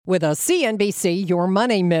with a CNBC Your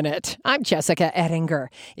Money Minute. I'm Jessica Ettinger.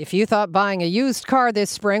 If you thought buying a used car this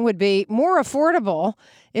spring would be more affordable,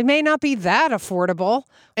 it may not be that affordable.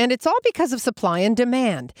 And it's all because of supply and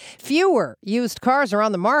demand. Fewer used cars are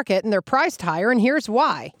on the market and they're priced higher, and here's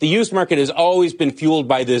why. The used market has always been fueled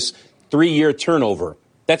by this 3-year turnover.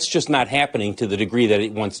 That's just not happening to the degree that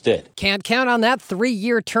it once did. Can't count on that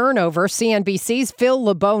 3-year turnover. CNBC's Phil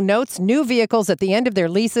LeBeau notes new vehicles at the end of their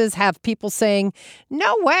leases have people saying,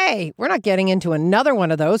 no way, we're not getting into another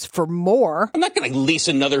one of those for more. I'm not going to lease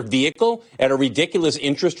another vehicle at a ridiculous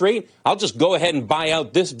interest rate. I'll just go ahead and buy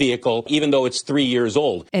out this vehicle, even though it's 3 years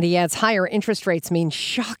old. And he adds higher interest rates mean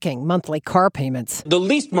shocking monthly car payments. The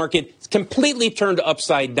leased market is completely turned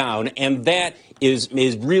upside down, and that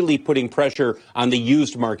is really putting pressure on the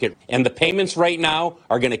used market. And the payments right now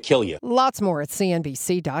are going to kill you. Lots more at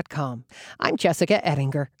CNBC.com. I'm Jessica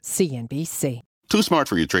Ettinger, CNBC. Too smart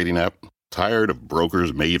for your trading app? Tired of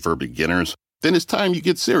brokers made for beginners? Then it's time you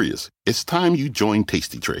get serious. It's time you join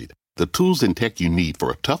tastytrade. The tools and tech you need for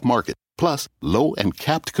a tough market, plus low and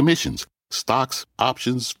capped commissions, stocks,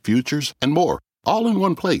 options, futures, and more, all in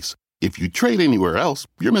one place. If you trade anywhere else,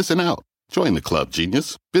 you're missing out. Join the club,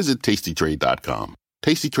 genius. Visit tastytrade.com.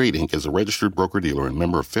 Tasty Trade Inc. is a registered broker-dealer and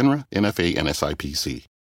member of FINRA, NFA, and SIPC.